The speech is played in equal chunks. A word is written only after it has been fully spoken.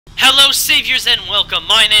Hello saviors and welcome,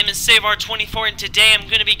 my name is Savar24 and today I'm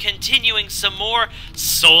going to be continuing some more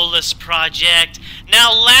Solus project.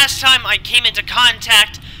 Now last time I came into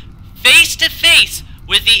contact face to face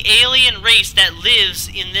with the alien race that lives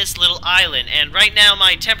in this little island, and right now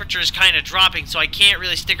my temperature is kind of dropping so I can't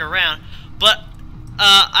really stick around, but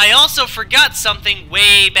I also forgot something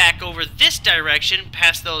way back over this direction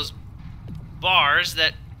past those bars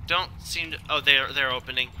that don't seem to... oh, they're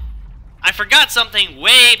opening. I forgot something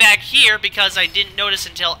way back here because I didn't notice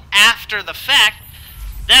until after the fact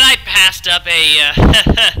that I passed up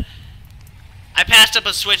a I passed up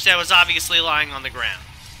a switch that was obviously lying on the ground.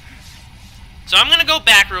 So I'm gonna go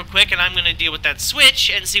back real quick and I'm gonna deal with that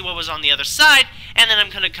switch and see what was on the other side, and then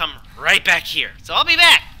I'm gonna come right back here. So I'll be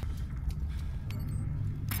back.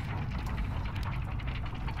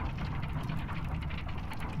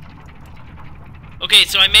 Okay,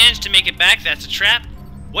 so I managed to make it back. That's a trap.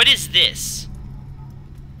 What is this?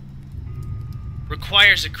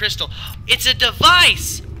 Requires a crystal. It's a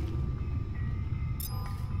device!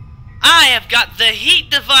 I have got the heat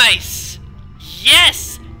device!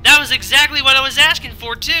 Yes! That was exactly what I was asking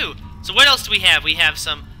for, too. So what else do we have? We have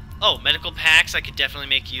some... oh, medical packs. I could definitely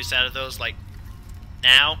make use out of those, like,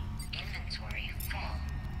 now. Inventory full.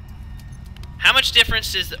 How much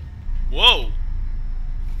difference is the... whoa!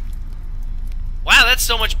 Wow, that's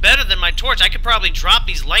so much better than my torch. I could probably drop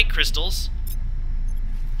these light crystals.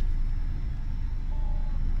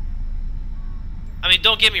 I mean,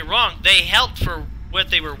 don't get me wrong, they helped for what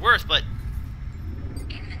they were worth, but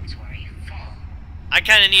Inventory full. I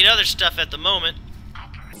kind of need other stuff at the moment.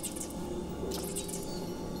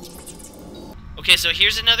 Okay, so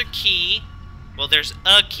here's another key. Well, there's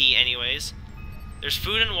a key anyways. There's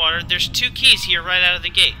food and water. There's 2 keys here right out of the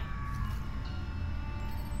gate.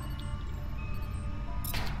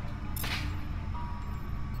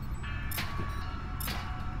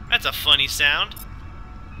 That's a funny sound.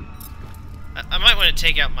 I might want to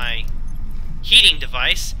take out my heating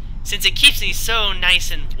device, since it keeps me so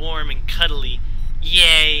nice and warm and cuddly.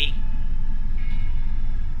 Yay.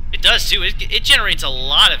 It does too. It generates a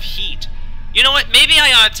lot of heat. You know what? Maybe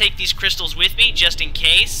I ought to take these crystals with me, just in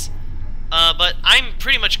case. But I'm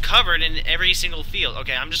pretty much covered in every single field.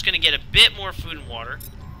 Okay, I'm just going to get a bit more food and water.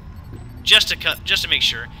 Just to make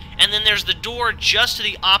sure. And then there's the door just to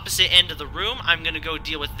the opposite end of the room. I'm going to go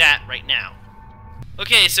deal with that right now.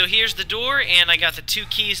 Okay, so here's the door, and I got the 2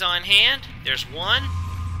 keys on hand. There's one.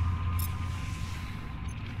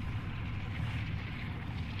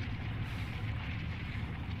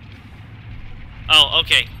 Oh,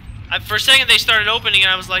 okay. For a second they started opening,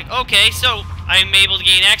 and I was like, okay, so I'm able to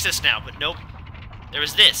gain access now. But nope. There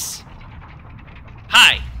was this.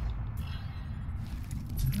 Hi.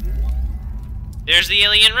 There's the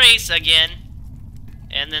alien race again.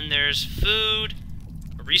 And then there's food,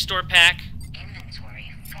 a restore pack.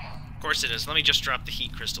 Inventory full. Of course it is. Let me just drop the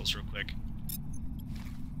heat crystals real quick.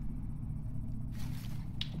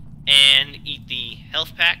 And eat the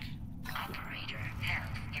health pack. Operator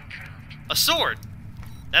health improved. A sword!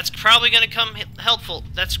 That's probably going to come helpful.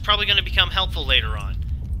 That's probably going to become helpful later on.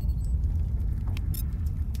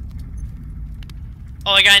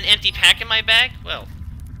 Oh, I got an empty pack in my bag? Well,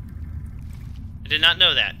 I did not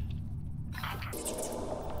know that.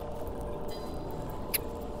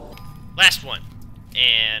 Last one.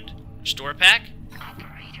 And restore pack.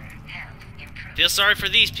 Operator health improved. Feel sorry for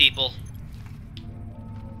these people.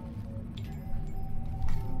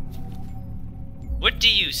 What do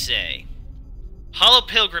you say? Hollow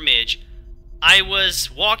pilgrimage. I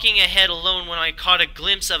was walking ahead alone when I caught a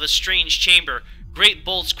glimpse of a strange chamber. Great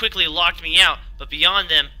bolts quickly locked me out, but beyond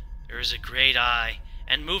them there is a great eye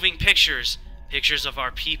and moving pictures. Pictures of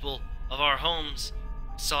our people, of our homes.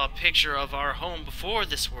 Saw a picture of our home before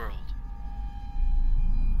this world.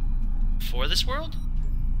 Before this world?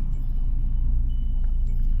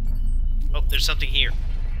 Oh, there's something here.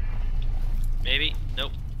 Maybe?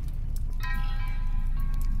 Nope.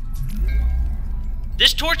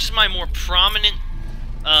 This torch is my more prominent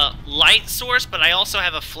light source, but I also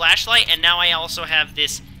have a flashlight, and now I also have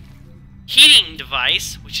this heating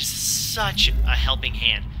device, which is such a helping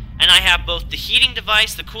hand. And I have both the heating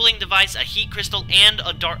device, the cooling device, a heat crystal, and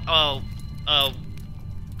a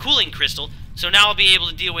cooling crystal. So now I'll be able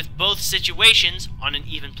to deal with both situations on an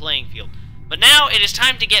even playing field. But now it is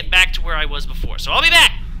time to get back to where I was before. So I'll be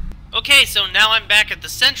back! Okay, so now I'm back at the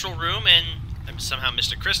central room, and I somehow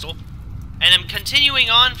missed a crystal. And I'm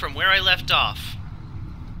continuing on from where I left off.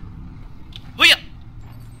 Hoo-ya!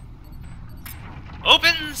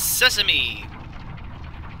 Open sesame!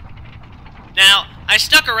 Now, I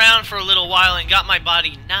stuck around for a little while and got my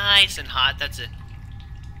body nice and hot. That's it.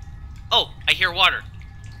 Oh, I hear water.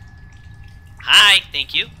 Hi,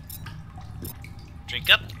 thank you. Drink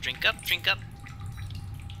up, drink up, drink up.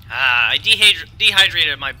 Ah, I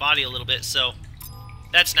dehydrated my body a little bit, so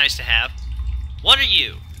that's nice to have. What are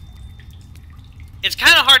you? It's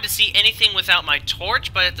kind of hard to see anything without my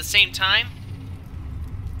torch, but at the same time,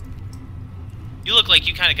 you look like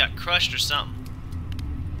you kind of got crushed or something.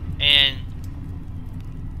 And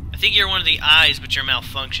I think you're one of the eyes, but you're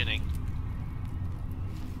malfunctioning.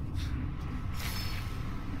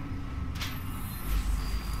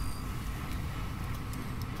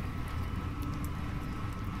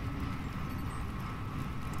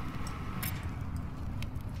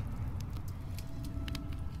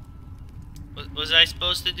 Was I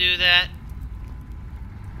supposed to do that?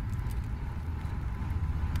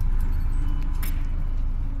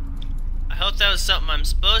 I hope that was something I'm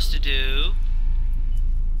supposed to do.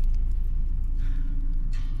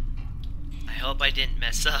 I hope I didn't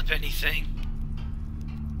mess up anything.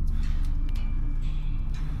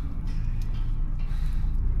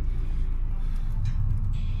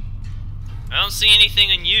 I don't see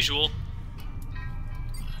anything unusual.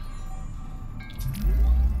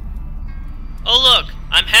 Oh look,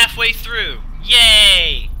 I'm halfway through.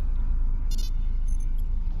 Yay!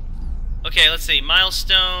 Okay, let's see.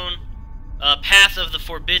 Milestone, path of the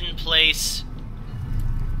forbidden place,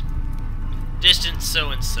 distance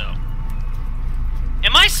so-and-so.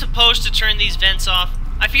 Am I supposed to turn these vents off?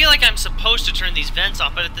 I feel like I'm supposed to turn these vents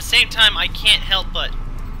off, but at the same time I can't help but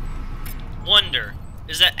wonder,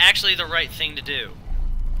 is that actually the right thing to do?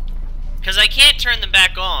 Because I can't turn them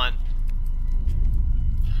back on.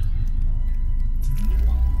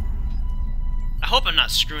 I hope I'm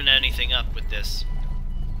not screwing anything up with this.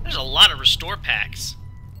 There's a lot of restore packs.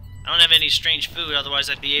 I don't have any strange food, otherwise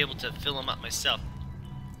I'd be able to fill them up myself.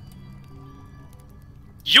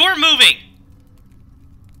 You're moving!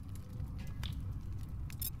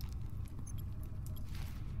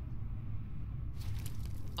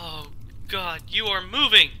 Oh God, you are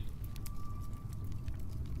moving!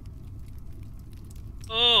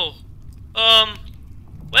 Oh,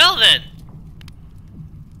 well then.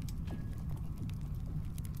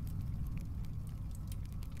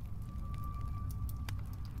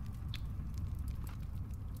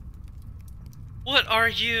 What are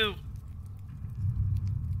you?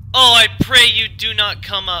 Oh, I pray you do not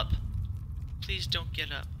come up. Please don't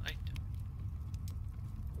get up.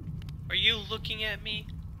 Are you looking at me?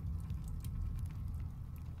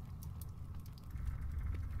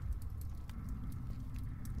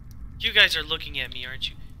 You guys are looking at me, aren't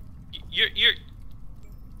you? You're...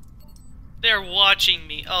 They're watching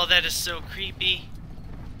me. Oh, that is so creepy.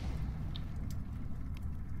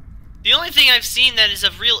 The only thing I've seen that is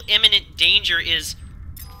of real imminent danger is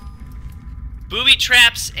booby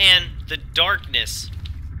traps and the darkness.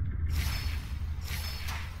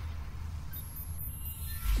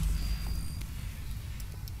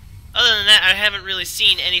 Other than that, I haven't really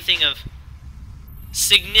seen anything of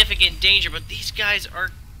significant danger, but these guys are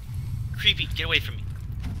creepy. Get away from me.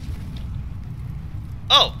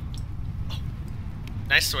 Oh!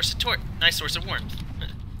 Nice source of warmth.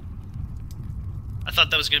 I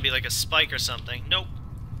thought that was going to be like a spike or something. Nope.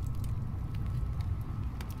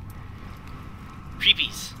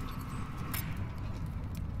 Creepies.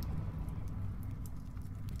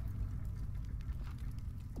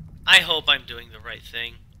 I hope I'm doing the right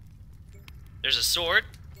thing. There's a sword.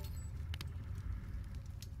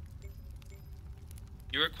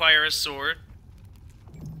 You require a sword.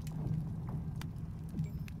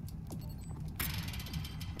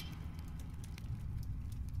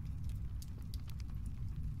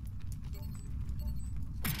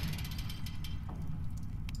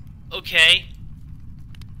 Okay.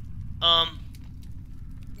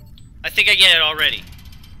 I think I get it already.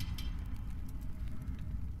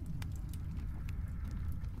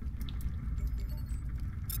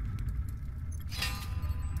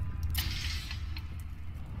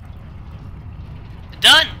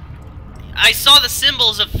 Done! I saw the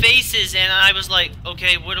symbols of faces and I was like,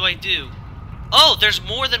 okay, what do I do? Oh, there's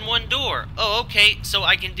more than one door. Oh, okay, so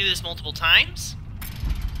I can do this multiple times?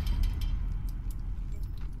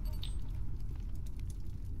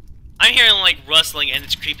 I'm hearing like rustling and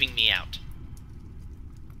it's creeping me out.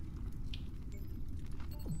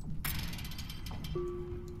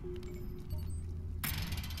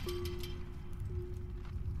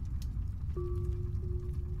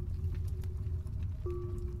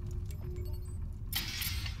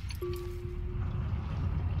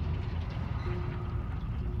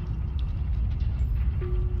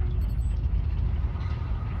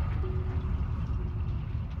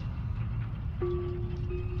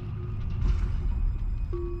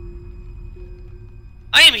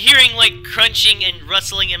 am hearing like crunching and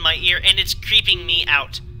rustling in my ear, and it's creeping me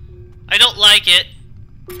out. I don't like it.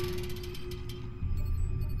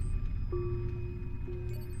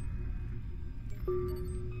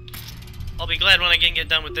 I'll be glad when I can get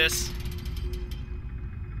done with this.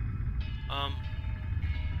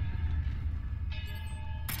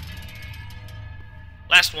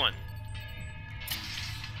 Last one.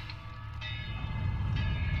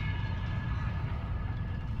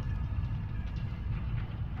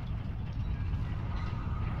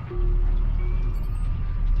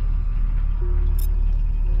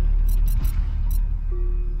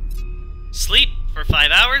 Sleep for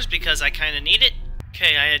 5 hours because I kind of need it.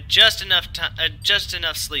 Okay, I had just enough time, just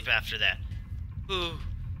enough sleep after that. Ooh,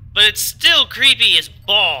 but it's still creepy as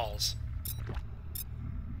balls.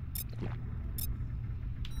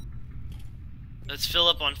 Let's fill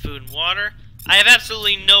up on food and water. I have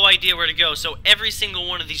absolutely no idea where to go, so every single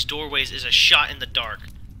one of these doorways is a shot in the dark.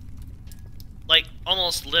 Like,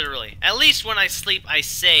 almost literally. At least when I sleep, I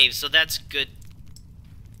save, so that's good.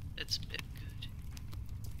 It's a bit good.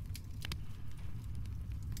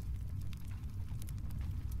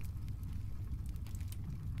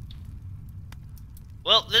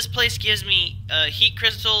 Well, this place gives me heat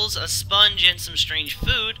crystals, a sponge, and some strange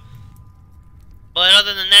food. But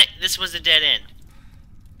other than that, this was a dead end.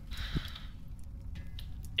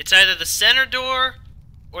 It's either the center door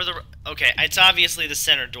or the... Okay, it's obviously the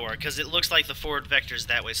center door, because it looks like the forward vector is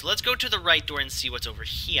that way. So let's go to the right door and see what's over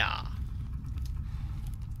here.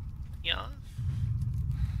 Yeah?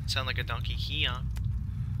 Sound like a donkey. Here.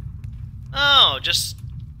 Oh, just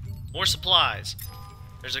more supplies.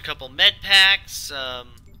 There's a couple med packs, some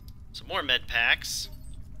more med packs.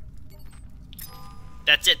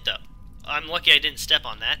 That's it, though. I'm lucky I didn't step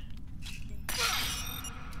on that.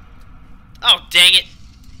 Oh, dang it.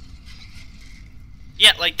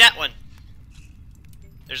 Yeah, like that one.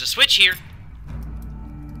 There's a switch here.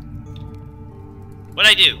 What'd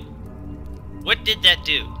I do? What did that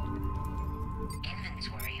do?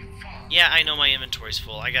 Inventory full. Yeah, I know my inventory's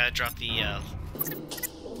full. I gotta drop the,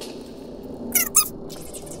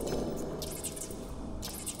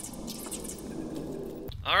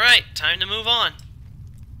 Alright, time to move on.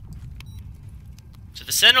 To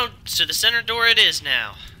the center door it is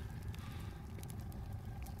now.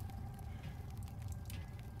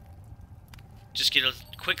 Just get a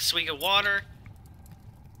quick swig of water.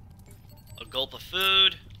 A gulp of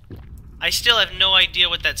food. I still have no idea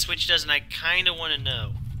what that switch does, and I kinda wanna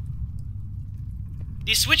know.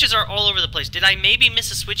 These switches are all over the place. Did I maybe miss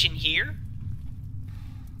a switch in here?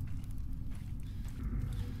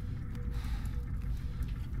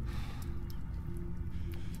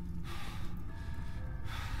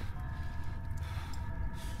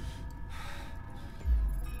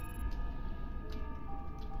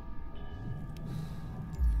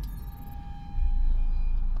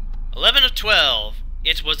 "11 of 12.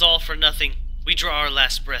 It was all for nothing. We draw our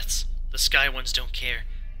last breaths. The Sky Ones don't care.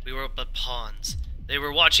 We were but pawns. They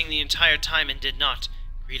were watching the entire time and did not.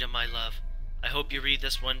 Rita, my love, I hope you read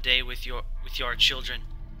this one day with your children.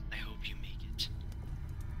 I hope you make it."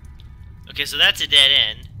 Okay, so that's a dead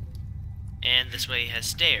end. And this way has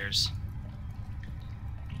stairs.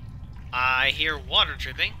 I hear water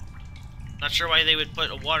dripping. Not sure why they would put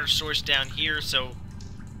a water source down here, so...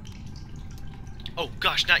 Oh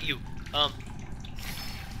gosh, not you. Now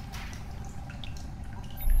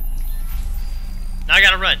I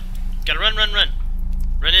gotta run. Gotta run. Run in.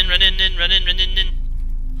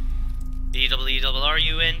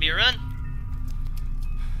 B-double-E-double-R-U-N, be a run.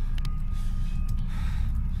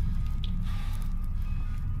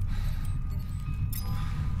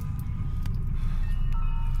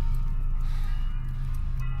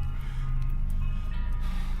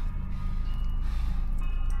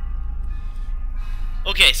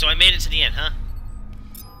 Okay, so I made it to the end, huh?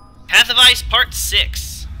 Path of Ice, Part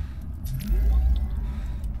 6.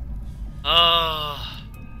 Oh.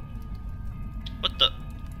 What the...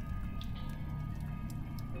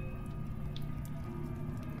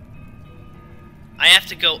 I have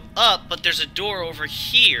to go up, but there's a door over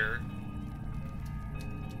here.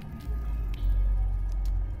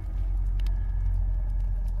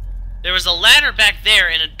 There was a ladder back there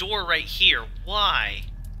and a door right here. Why?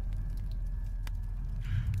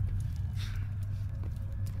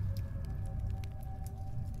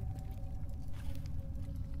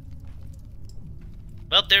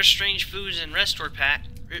 Well, there's strange foods and resto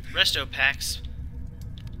packs.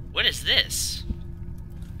 What is this?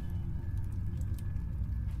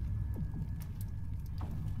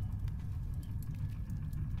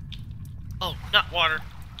 Oh, not water.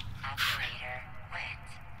 Operator wet.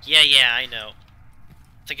 Yeah, I know.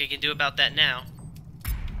 Think I can do about that now.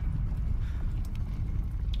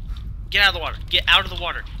 Get out of the water. Get out of the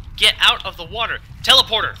water. Get out of the water.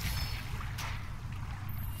 Teleporter.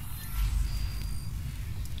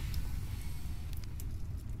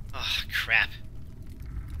 Oh, crap.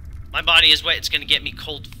 My body is wet. It's going to get me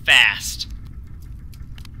cold fast.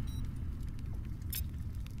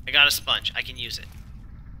 I got a sponge. I can use it.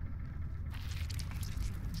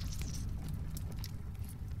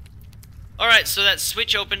 Alright, so that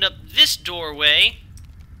switch opened up this doorway.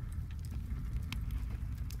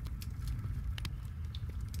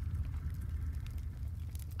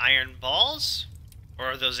 Iron balls? Or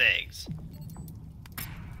are those eggs?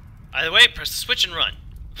 Either way, press the switch and run.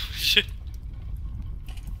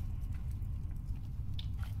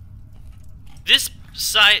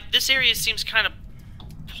 This area seems kind of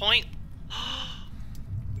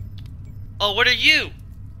Oh, what are you?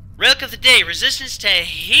 Relic of the day, resistance to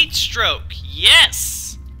heat stroke.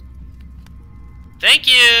 Yes! Thank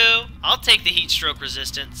you! I'll take the heat stroke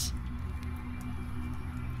resistance.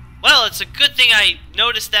 Well, it's a good thing I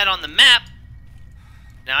noticed that on the map.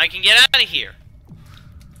 Now I can get out of here.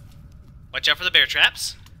 Watch out for the bear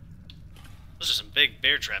traps. Those are some big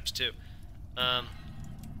bear traps, too.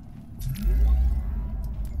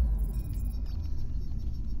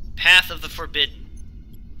 Path of the Forbidden.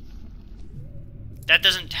 That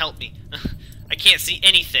doesn't help me. I can't see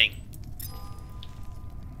anything.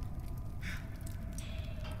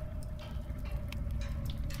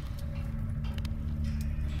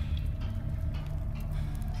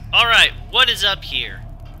 Alright, what is up here?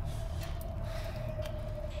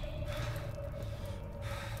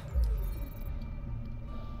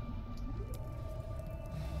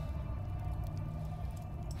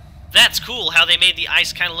 That's cool how they made the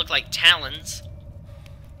ice kind of look like talons.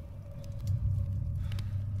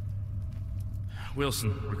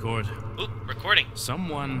 Wilson, record. Oop, recording.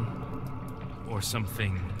 Someone or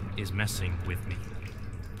something is messing with me.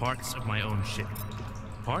 Parts of my own ship.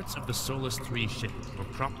 Parts of the Solus 3 ship were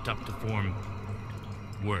propped up to form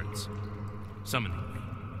words, summoning me.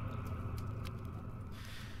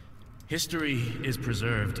 History is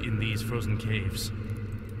preserved in these frozen caves.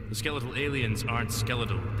 The skeletal aliens aren't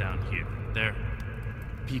skeletal down here. They're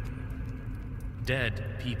people.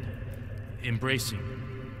 Dead people. Embracing,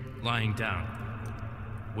 lying down,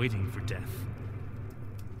 waiting for death.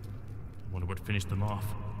 I wonder what finished them off.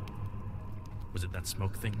 Was it that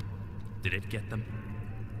smoke thing? Did it get them?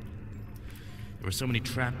 There were so many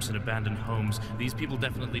traps and abandoned homes. These people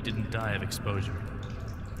definitely didn't die of exposure.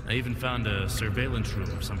 I even found a surveillance room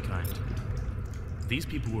of some kind. These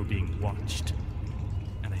people were being watched.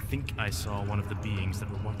 And I think I saw one of the beings that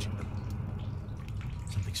were watching them.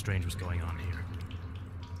 Something strange was going on here.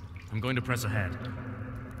 I'm going to press ahead.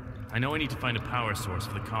 I know I need to find a power source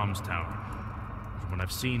for the comms tower. From what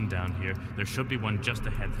I've seen down here, there should be one just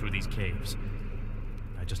ahead through these caves.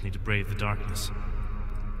 I just need to brave the darkness.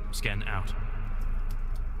 Scan out.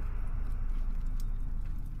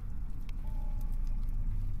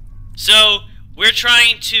 So, we're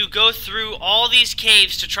trying to go through all these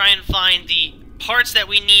caves to try and find the parts that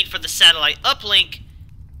we need for the satellite uplink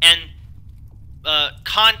and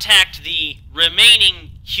contact the remaining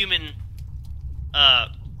human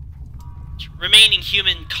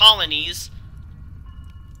colonies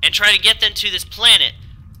and try to get them to this planet.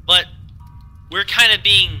 But we're kind of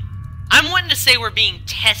being... I'm wanting to say we're being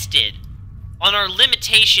tested on our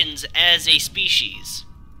limitations as a species.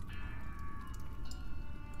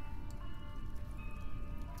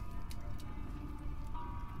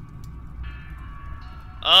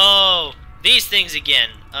 Oh, these things again.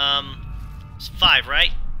 It's 5,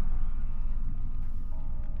 right?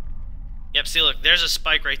 Yep, see, look, there's a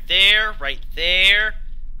spike right there, right there.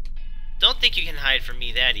 Don't think you can hide from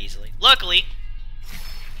me that easily. Luckily,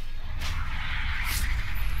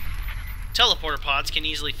 teleporter pods can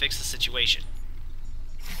easily fix the situation.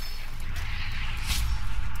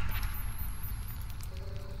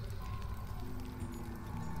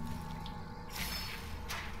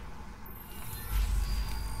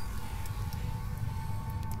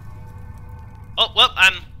 Oh, well,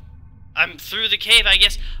 I'm through the cave, I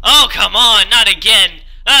guess. Oh, come on, not again.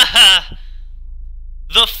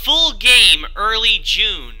 The full game, early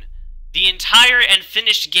June. The entire and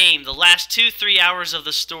finished game, the last 2-3 hours of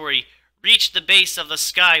the story, reach the base of the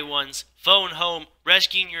Sky Ones, phone home,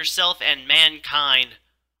 rescuing yourself and mankind.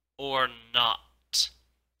 Or not.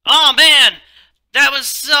 Oh, man! That was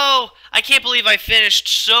so... I can't believe I finished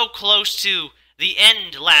so close to the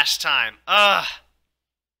end last time.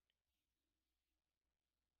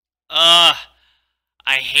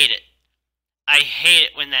 I hate it. I hate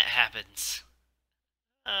it when that happens.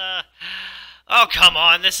 Oh, come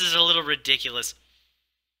on, this is a little ridiculous.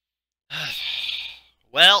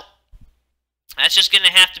 Well, That's just going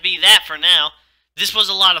to have to be that for now. This was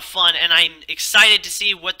a lot of fun, and I'm excited to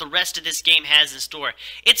see what the rest of this game has in store.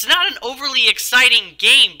 It's not an overly exciting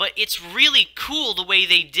game, but it's really cool the way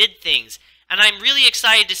they did things, and I'm really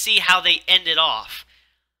excited to see how they end it off.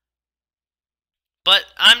 But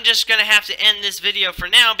I'm just going to have to end this video for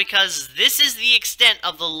now because this is the extent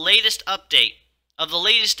of the latest update, of the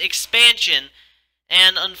latest expansion,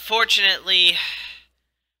 and unfortunately,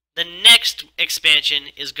 the next expansion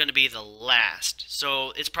is going to be the last.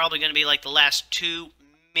 So it's probably going to be like the last 2,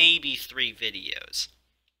 maybe 3 videos.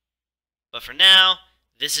 But for now,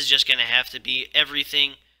 this is just going to have to be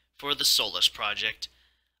everything for the Solus project.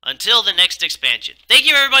 Until the next expansion. Thank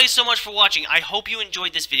you everybody so much for watching. I hope you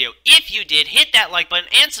enjoyed this video. If you did, hit that like button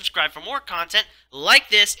and subscribe for more content like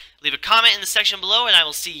this. Leave a comment in the section below and I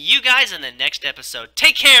will see you guys in the next episode.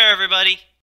 Take care everybody!